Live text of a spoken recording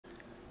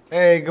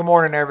Hey, good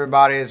morning,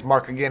 everybody. It's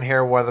Mark again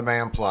here,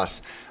 WeatherMan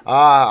Plus.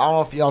 I don't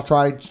know if y'all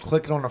tried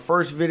clicking on the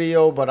first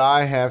video, but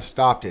I have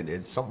stopped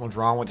it. Something's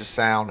wrong with the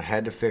sound. I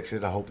had to fix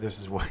it. I hope this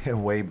is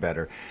way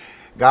better.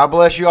 God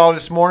bless you all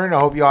this morning.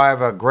 I hope y'all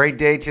have a great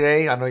day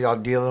today. I know y'all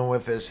dealing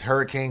with this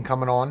hurricane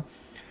coming on,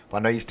 but I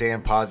know you stay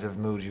in positive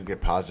moods. You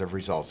get positive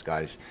results,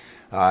 guys.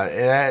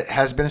 It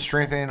has been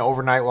strengthening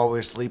overnight while we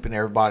were sleeping.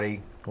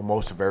 Everybody, well,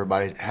 most of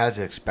everybody has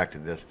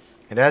expected this.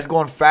 It has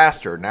gone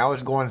faster. Now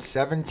it's going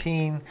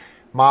 17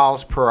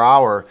 miles per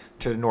hour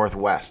to the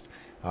northwest.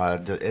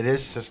 It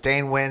is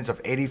sustained winds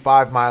of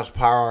 85 miles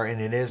per hour,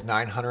 and it is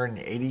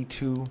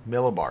 982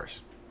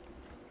 millibars.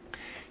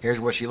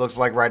 Here's what she looks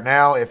like right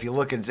now. If you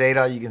look at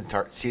Zeta, you can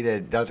see that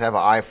it does have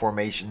an I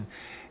formation.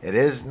 It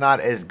is not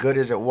as good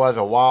as it was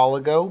a while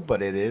ago,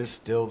 but it is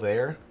still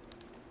there.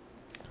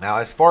 Now,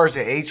 as far as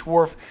the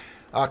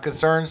H-Wharf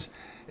concerns,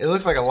 it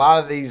looks like a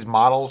lot of these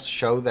models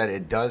show that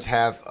it does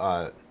have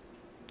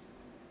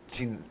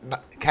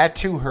Cat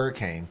 2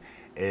 hurricane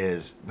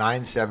is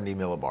 970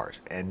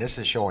 millibars, and this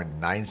is showing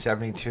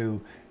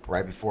 972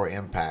 right before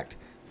impact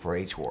for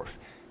H-Wharf.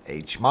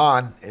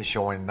 H-Mon is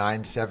showing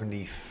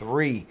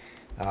 973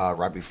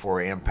 right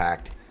before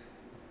impact,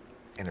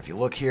 and if you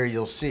look here,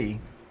 you'll see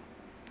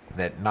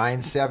that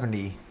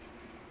 970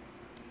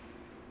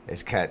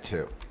 is Cat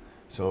 2.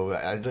 So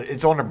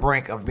it's on the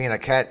brink of being a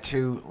Cat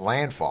 2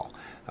 landfall.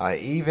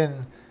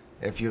 Even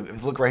if you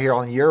look right here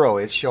on Euro,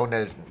 it's showing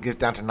that it gets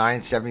down to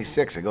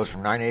 976. It goes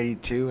from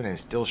 982 and it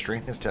still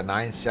strengthens to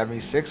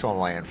 976 on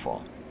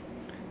landfall.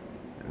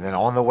 And then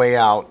on the way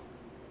out,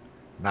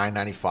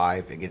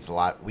 995, it gets a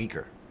lot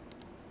weaker.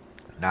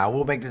 Now,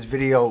 we'll make this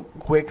video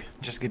quick,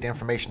 just get the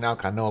information out,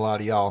 because I know a lot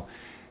of y'all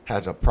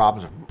has a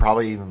problems,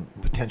 probably even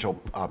potential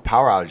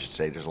power outage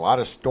today. There's a lot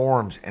of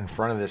storms in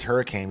front of this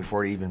hurricane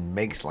before it even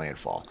makes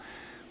landfall.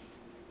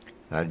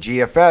 Now,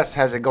 GFS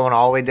has it going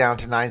all the way down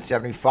to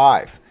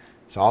 975.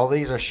 So all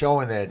these are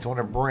showing that it's on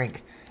the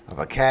brink of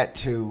a Cat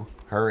 2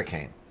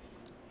 hurricane.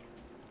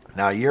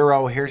 Now,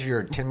 Euro, here's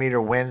your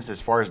 10-meter winds as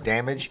far as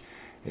damage.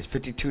 It's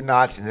 52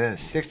 knots, and then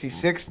it's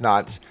 66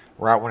 knots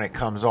right when it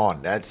comes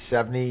on. That's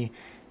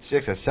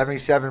 76 or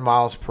 77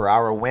 miles per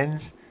hour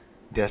winds.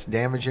 That's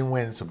damaging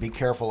winds, so be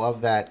careful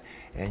of that.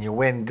 And your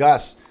wind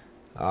gusts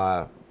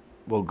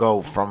will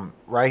go from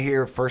right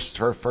here,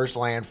 first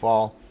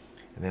landfall,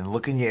 and then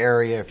look in your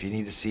area if you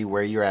need to see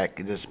where you're at.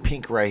 This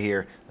pink right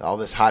here, all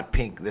this hot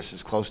pink, this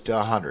is close to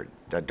 100.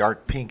 The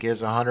dark pink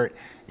is 100.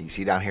 You can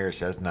see down here it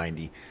says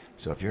 90.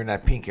 So if you're in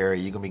that pink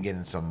area, you're going to be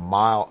getting some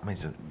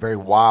some very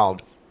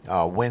wild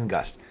wind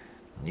gusts.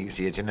 You can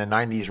see it's in the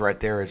 90s right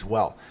there as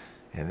well.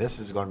 And this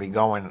is going to be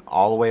going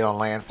all the way on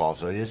landfall,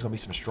 so it is going to be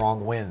some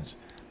strong winds.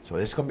 So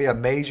it's going to be a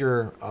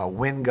major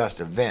wind gust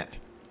event.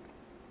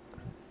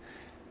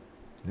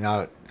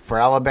 Now, for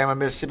Alabama,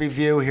 Mississippi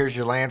view, here's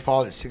your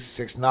landfall at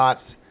 66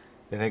 knots.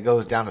 Then it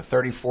goes down to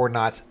 34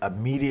 knots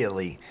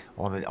immediately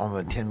on the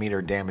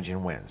 10-meter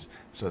damaging winds.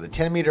 So the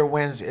 10-meter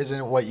winds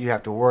isn't what you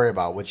have to worry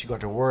about. What you're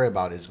going to worry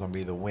about is going to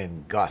be the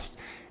wind gust.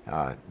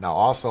 Now,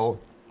 also,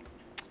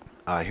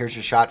 here's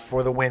your shot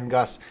for the wind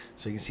gust.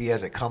 So you can see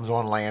as it comes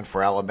on land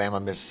for Alabama,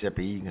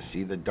 Mississippi, you can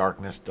see the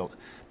darkness, the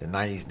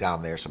 90s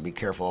down there. So be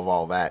careful of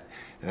all that.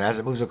 And as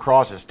it moves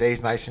across, it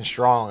stays nice and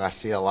strong. I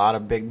see a lot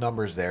of big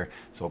numbers there.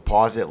 So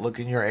pause it, look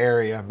in your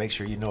area, make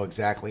sure you know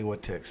exactly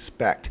what to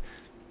expect.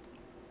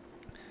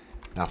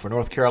 Now for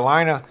North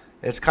Carolina,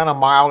 it's kind of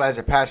mild as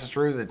it passes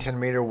through. The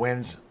 10-meter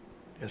winds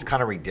is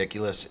kind of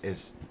ridiculous.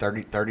 It's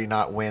 30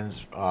 knot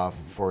winds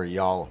for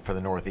y'all for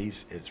the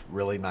Northeast. It's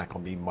really not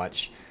going to be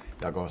much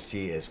y'all going to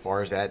see as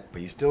far as that,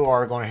 but you still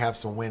are going to have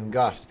some wind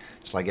gusts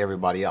just like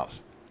everybody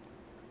else.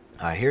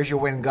 Here's your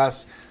wind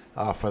gusts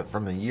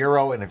from the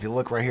Euro, and if you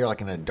look right here,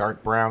 like in the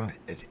dark brown,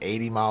 it's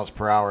 80 miles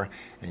per hour,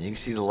 and you can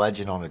see the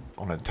legend on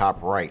the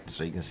top right,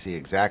 so you can see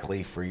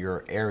exactly for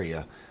your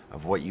area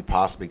of what you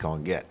possibly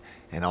going to get.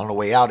 And on the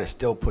way out, it's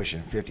still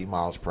pushing 50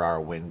 miles per hour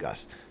wind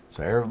gusts.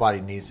 So everybody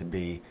needs to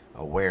be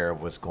aware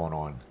of what's going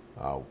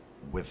on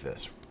with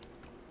this.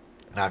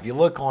 Now, if you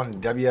look on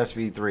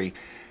WSV3,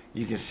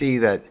 you can see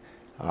that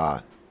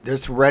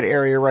this red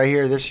area right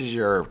here, this is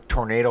your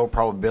tornado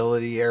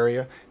probability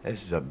area.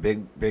 This is a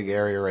big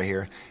area right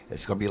here.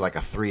 It's going to be like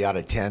a 3 out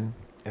of 10.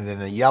 And then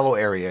the yellow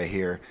area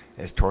here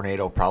is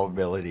tornado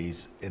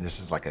probabilities, and this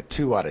is like a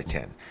 2 out of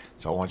 10.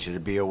 So I want you to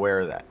be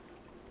aware of that.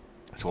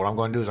 So what I'm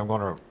going to do is I'm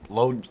going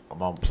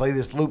to play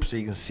this loop so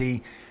you can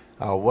see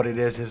what it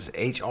is. This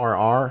is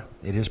HRR.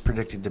 It is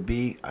predicted to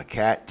be a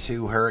Cat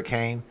 2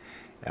 hurricane.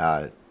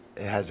 It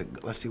has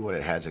let's see what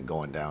it has it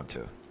going down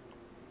to.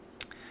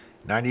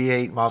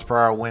 98 miles per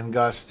hour wind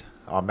gust,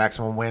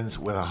 maximum winds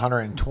with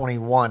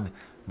 121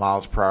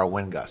 miles per hour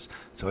wind gusts.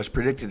 So it's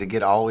predicted to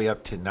get all the way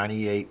up to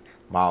 98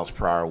 miles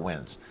per hour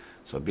winds.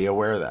 So be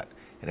aware of that.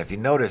 And if you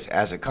notice,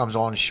 as it comes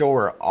on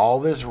shore,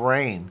 all this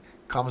rain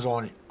comes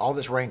on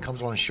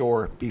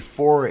shore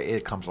before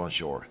it comes on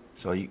shore.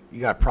 So you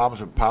got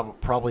problems with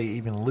probably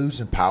even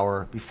losing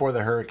power before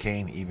the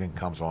hurricane even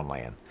comes on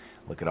land.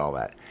 Look at all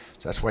that.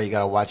 So that's why you got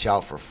to watch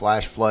out for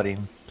flash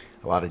flooding,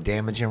 a lot of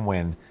damage and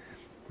wind.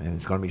 and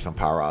it's going to be some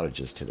power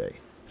outages today.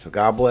 So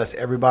God bless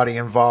everybody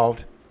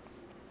involved.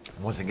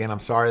 Once again, I'm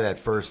sorry that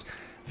first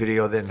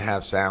video didn't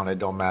have sound. It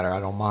don't matter. I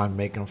don't mind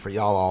making them for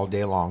y'all all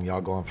day long.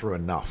 Y'all going through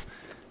enough.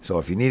 So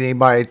if you need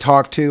anybody to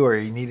talk to or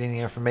you need any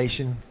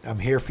information, I'm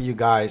here for you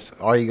guys.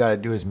 All you got to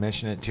do is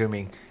mention it to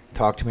me.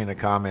 Talk to me in the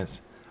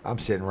comments. I'm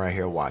sitting right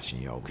here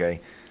watching you,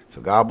 okay?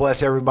 So God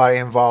bless everybody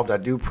involved. I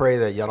do pray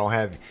that y'all don't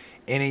have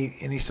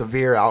any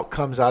severe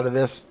outcomes out of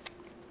this.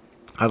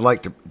 I'd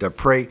like to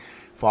pray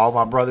for all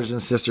my brothers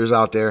and sisters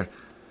out there.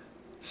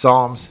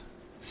 Psalms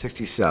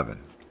 67.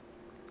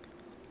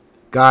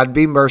 God,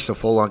 be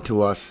merciful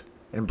unto us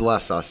and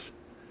bless us,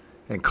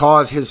 and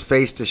cause his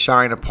face to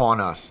shine upon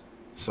us,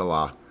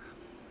 Salah.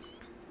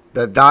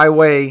 That thy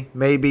way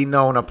may be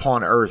known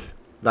upon earth,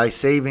 thy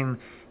saving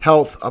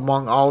health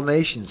among all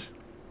nations.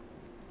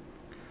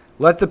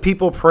 Let the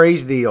people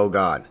praise thee, O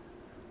God.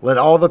 Let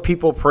all the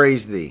people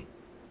praise thee.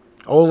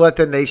 O let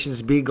the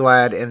nations be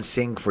glad and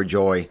sing for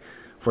joy,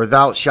 for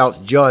thou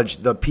shalt judge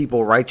the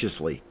people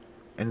righteously,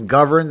 and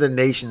govern the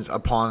nations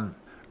upon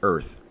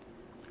earth.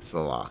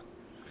 Salah.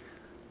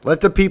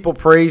 Let the people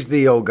praise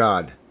thee, O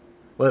God.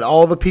 Let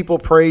all the people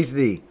praise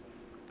thee.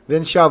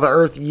 Then shall the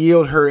earth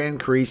yield her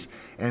increase,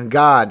 and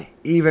God,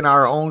 even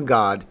our own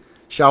God,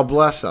 shall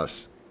bless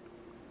us.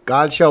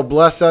 God shall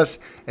bless us,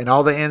 and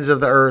all the ends of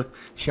the earth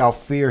shall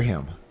fear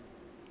him.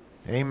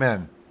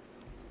 Amen.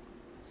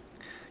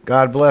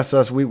 God bless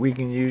us. We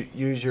can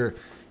use your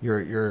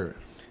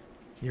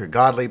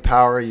godly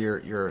power,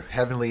 your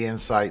heavenly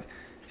insight.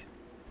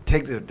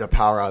 Take the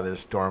power out of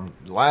this storm.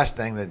 The last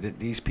thing that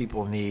these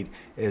people need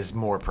is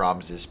more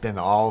problems. It's been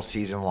all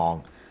season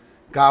long.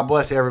 God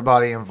bless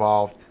everybody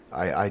involved.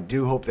 I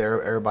do hope that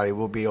everybody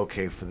will be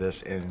okay for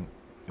this. And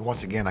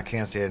once again, I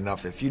can't say it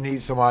enough. If you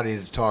need somebody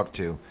to talk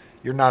to,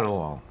 you're not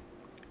alone.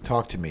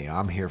 Talk to me.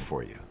 I'm here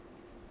for you.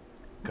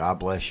 God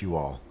bless you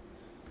all.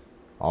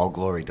 All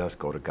glory does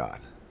go to God.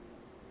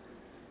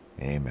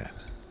 Amen.